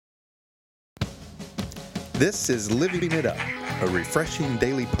This is Living It Up, a refreshing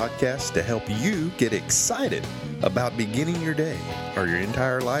daily podcast to help you get excited about beginning your day or your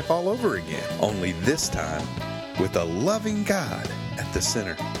entire life all over again. Only this time with a loving God at the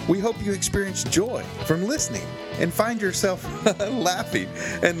center. We hope you experience joy from listening and find yourself laughing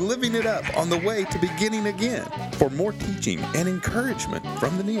and living it up on the way to beginning again. For more teaching and encouragement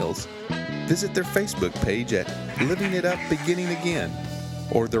from the Neils, visit their Facebook page at Living It Up Beginning Again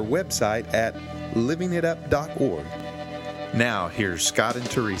or their website at livingitup.org. Now, here's Scott and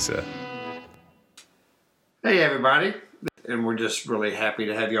Teresa. Hey, everybody. And we're just really happy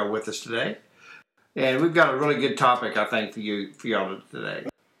to have y'all with us today. And we've got a really good topic, I think, for y'all today.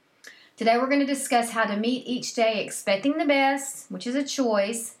 Today we're going to discuss how to meet each day expecting the best, which is a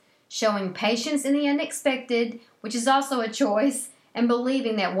choice, showing patience in the unexpected, which is also a choice, and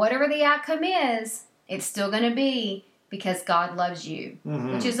believing that whatever the outcome is, it's still going to be because God loves you,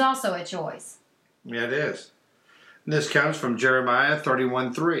 which is also a choice. Yeah, it is. And this comes from Jeremiah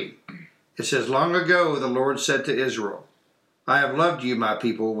 31:3. It says, "Long ago the Lord said to Israel, I have loved you, my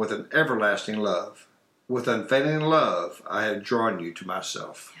people, with an everlasting love. With unfailing love I have drawn you to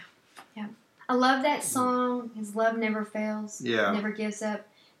myself." Yeah. I love that song. His love never fails. Yeah. Never gives up.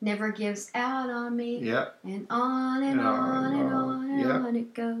 Never gives out on me. Yeah. And on and on and on and Yeah. on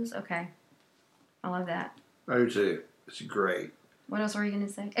it goes. Okay. I love that. I do too. It's great. What else were you going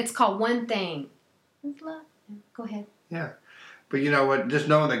to say? It's called One Thing. It's love. Go ahead. Yeah. But you know what? Just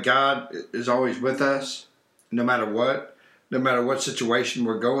knowing that God is always with us, no matter what situation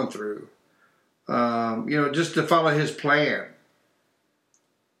we're going through, just to follow His plan,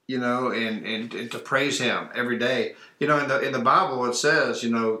 and to praise Him every day. In the Bible it says,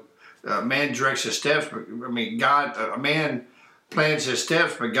 man directs his steps, but a man plans his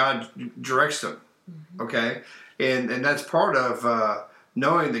steps, but God directs them. Mm-hmm. Okay, and that's part of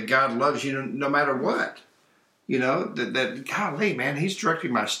knowing that God loves you no matter what. That golly, man, He's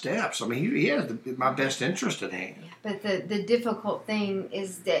directing my steps. He has my best interest at hand. Yeah, but the difficult thing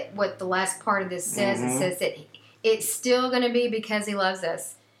is that what the last part of this says, it says that it's still going to be because He loves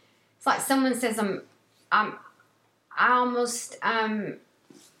us. It's like someone says, I almost had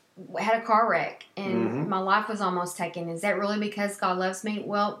a car wreck and my life was almost taken. Is that really because God loves me?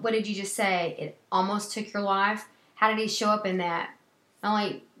 Well, what did you just say? It almost took your life. How did He show up in that? Not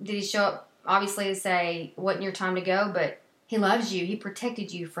only did He show up, obviously, to say, wasn't your time to go, but He loves you. He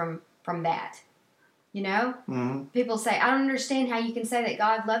protected you from that. People say, I don't understand how you can say that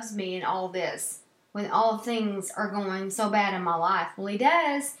God loves me in all this when all things are going so bad in my life. Well, He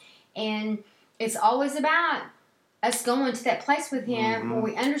does. And it's always about us going to that place with Him where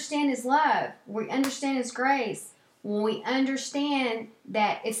we understand His love, where we understand His grace, when we understand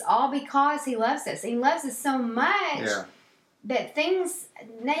that it's all because He loves us. He loves us so much that things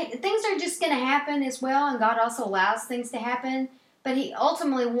are just going to happen as well, and God also allows things to happen. But He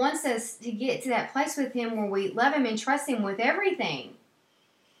ultimately wants us to get to that place with Him where we love Him and trust Him with everything.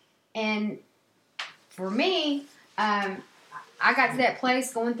 And for me, I got to that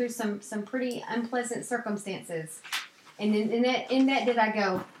place going through some pretty unpleasant circumstances. And in that did I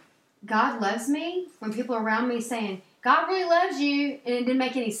go, God loves me? When people around me saying, God really loves you, and it didn't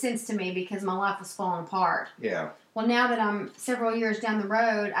make any sense to me because my life was falling apart. Yeah. Well, now that I'm several years down the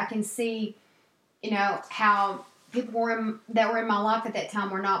road, I can see, how people that were in my life at that time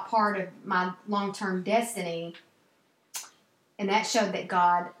were not part of my long-term destiny. And that showed that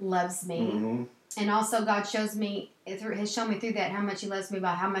God loves me. Mm-hmm. And also God has shown me through that how much He loves me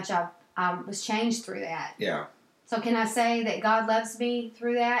by how much I was changed through that. Yeah. So can I say that God loves me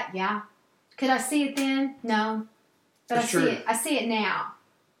through that? Yeah. Could I see it then? No. But That's true. I see it now.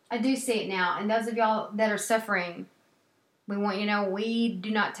 I do see it now. And those of y'all that are suffering, we do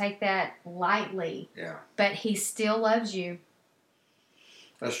not take that lightly. Yeah. But He still loves you.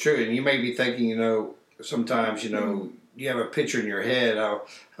 That's true. And you may be thinking, sometimes, you have a picture in your head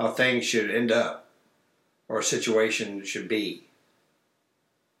how things should end up or a situation should be.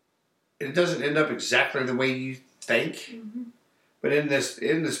 It doesn't end up exactly the way you think. Mm-hmm. But in this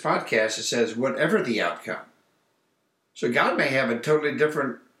podcast, it says, whatever the outcome. So God may have a totally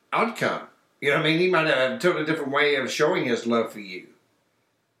different outcome. He might have a totally different way of showing His love for you.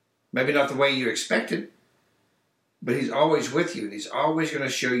 Maybe not the way you expected, but He's always with you, and He's always going to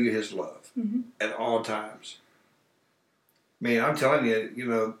show you His love at all times. Man, I'm telling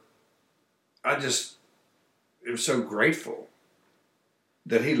you, I just am so grateful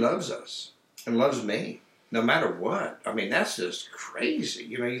that He loves us and loves me, no matter what. That's just crazy.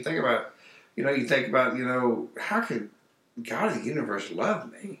 You think about, how could God of the universe love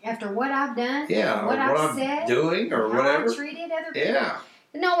me? After what I've done, what I've I'm said, doing, or how whatever. I treated other people. Yeah.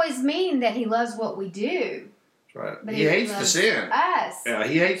 doesn't always mean that he loves what we do. Right. But He hates the loves sin. Us. Yeah,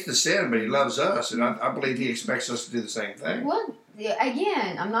 he hates the sin, but he loves us, and I believe he expects us to do the same thing. Well,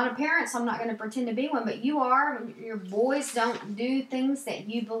 again, I'm not a parent, so I'm not going to pretend to be one, but you are. Your boys don't do things that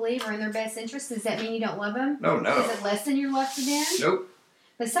you believe are in their best interest. Does that mean you don't love them? No. Does it lessen your love for them? Nope.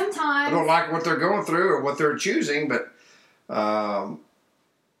 But sometimes... I don't like what they're going through or what they're choosing, but,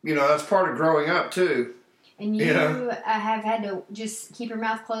 that's part of growing up, too. And you have had to just keep your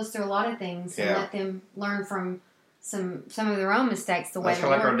mouth closed through a lot of things and let them learn from some of their own mistakes. That's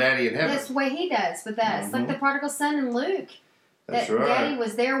kind of like our daddy in heaven. That's the way he does with us. Mm-hmm. Like the prodigal son in Luke. That's that right. Daddy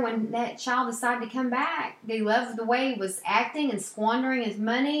was there when that child decided to come back. Did he love the way he was acting and squandering his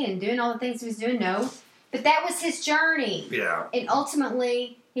money and doing all the things he was doing? No. But that was his journey. Yeah. And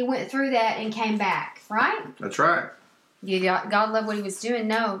ultimately, he went through that and came back, right? That's right. Did God love what he was doing?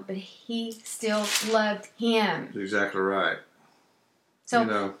 No, but he still loved him. That's exactly right.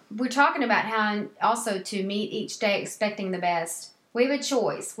 So we're talking about how also to meet each day expecting the best. We have a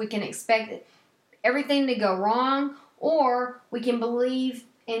choice. We can expect everything to go wrong, or we can believe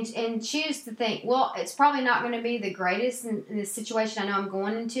and choose to think, well, it's probably not going to be the greatest in this situation I know I'm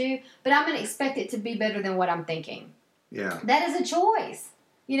going into, but I'm going to expect it to be better than what I'm thinking. Yeah. That is a choice,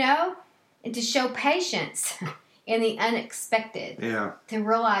 and to show patience in the unexpected. Yeah. To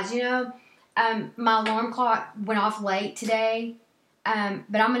realize, my alarm clock went off late today,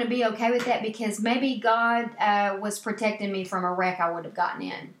 but I'm going to be okay with that because maybe God was protecting me from a wreck I would have gotten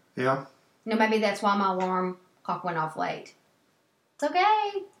in. Yeah. Maybe that's why my alarm clock went off late. It's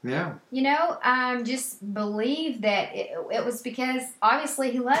okay. Yeah. Just believe that it was because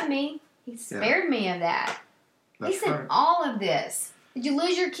obviously he loved me. He spared me of that. That's He sent right. all of this. Did you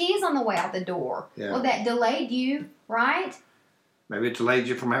lose your keys on the way out the door? Yeah. Well, that delayed you, right? Maybe it delayed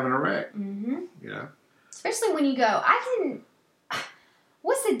you from having a wreck. Mm-hmm. Yeah. Especially when you go,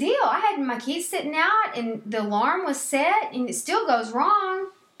 what's the deal? I had my keys sitting out and the alarm was set and it still goes wrong.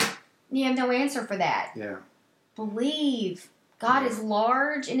 You have no answer for that. Yeah. Believe. God is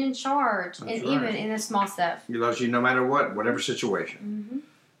large and in charge, That's and right. even in the small stuff. He loves you no matter what, whatever situation.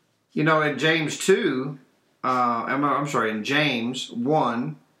 Mm-hmm. In James 2, in James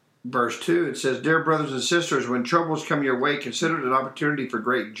 1, verse 2, it says, Dear brothers and sisters, when troubles come your way, consider it an opportunity for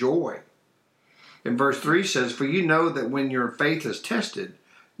great joy. And verse 3 says, For you know that when your faith is tested,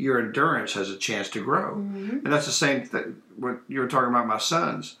 your endurance has a chance to grow. Mm-hmm. And that's the same thing, what you were talking about my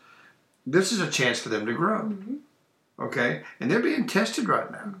sons. This is a chance for them to grow. Mm-hmm. Okay? And they're being tested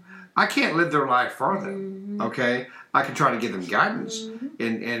right now. Mm-hmm. I can't live their life for them. Mm-hmm. Okay? I can try to give them guidance. Mm-hmm.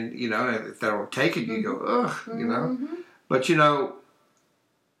 And if they don't take it, you go, ugh, Mm-hmm. But,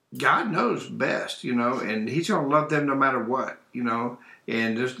 God knows best, and He's going to love them no matter what,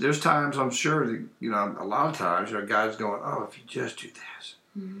 And there's times, I'm sure, that, a lot of times, God's going, oh, if you just do this.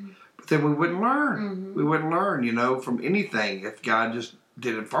 Mm-hmm. But then we wouldn't learn. Mm-hmm. We wouldn't learn, from anything if God just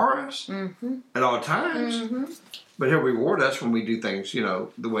did it for us at all times. Mm-hmm. But He'll reward us when we do things,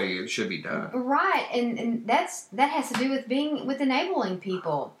 the way it should be done. Right, and that has to do with enabling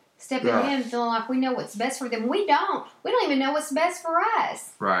people. Stepping in, feeling like we know what's best for them. We don't even know what's best for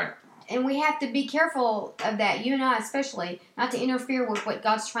us. Right. And we have to be careful of that, you and I especially, not to interfere with what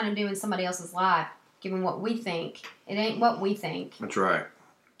God's trying to do in somebody else's life, given what we think. It ain't what we think. That's right.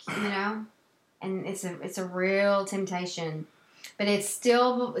 And it's a real temptation. But it's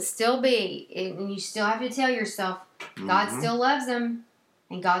still be, and you still have to tell yourself, God still loves them,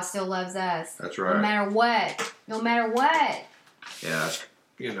 and God still loves us. That's right. No matter what. Yeah,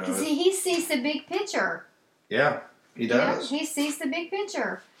 Because he sees the big picture. Yeah, He does. He sees the big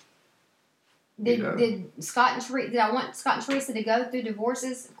picture. Did Scott and Teresa? Did I want Scott and Teresa to go through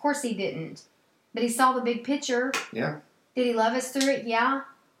divorces? Of course he didn't. But he saw the big picture. Yeah. Did he love us through it? Yeah.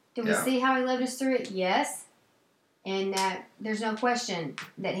 Did we Yeah. see how he loved us through it? Yes. And there's no question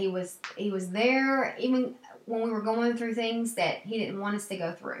that he was there even when we were going through things that he didn't want us to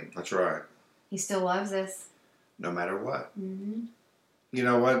go through. That's right. He still loves us. No matter what. Mm-hmm. You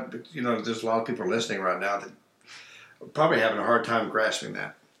know what? There's a lot of people listening right now that are probably having a hard time grasping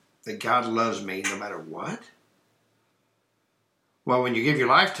that God loves me no matter what. Well, when you give your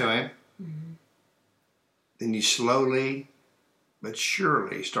life to Him, then you slowly but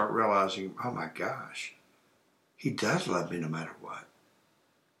surely start realizing, oh my gosh, He does love me no matter what.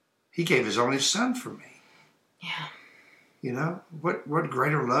 He gave His only Son for me. Yeah. What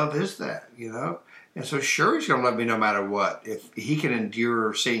greater love is that, And so sure He's going to love me no matter what. If He can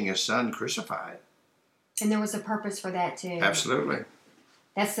endure seeing His Son crucified. And there was a purpose for that too. Absolutely.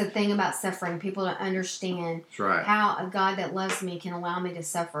 That's the thing about suffering. People don't understand That's right. how a God that loves me can allow me to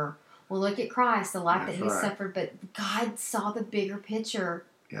suffer. Well, look at Christ, the life That's that he right. suffered, but God saw the bigger picture.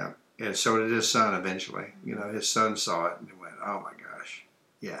 Yeah. And so did his son eventually. You know, his son saw it and went, oh my gosh.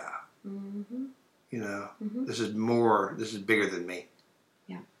 Yeah. Mm-hmm. You know, Mm-hmm. this is bigger than me.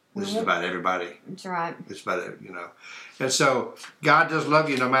 Yeah. This is about everybody. That's right. It's about it, you know. And so God does love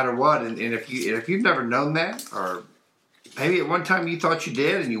you no matter what. And if you've never known that, or maybe at one time you thought you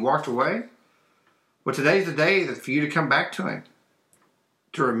did and you walked away, well, today's the day that for you to come back to him.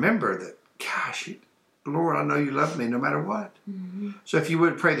 To remember that, gosh, Lord, I know you love me no matter what. Mm-hmm. So if you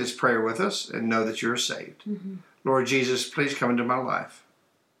would pray this prayer with us and know that you're saved. Mm-hmm. Lord Jesus, please come into my life.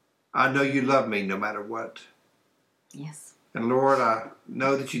 I know you love me no matter what. Yes. And Lord, I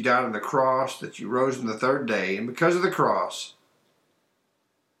know that you died on the cross, that you rose on the third day, and because of the cross,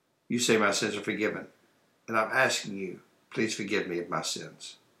 you say my sins are forgiven. And I'm asking you, please forgive me of my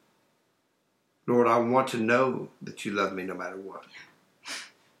sins. Lord, I want to know that you love me no matter what.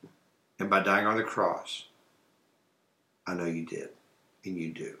 And by dying on the cross, I know you did, and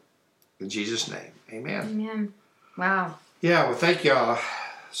you do. In Jesus' name, amen. Amen. Wow. Yeah, well, thank y'all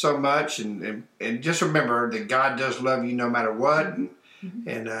so much. And just remember that God does love you no matter what. Mm-hmm.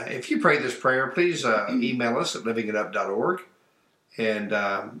 And if you pray this prayer, please email us at livingitup.org.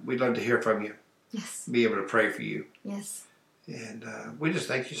 And we'd love to hear from you, Yes. be able to pray for you. Yes. And we just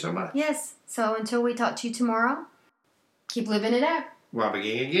thank you so much. Yes. So until we talk to you tomorrow, keep living it up. Well,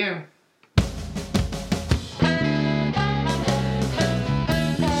 beginning again.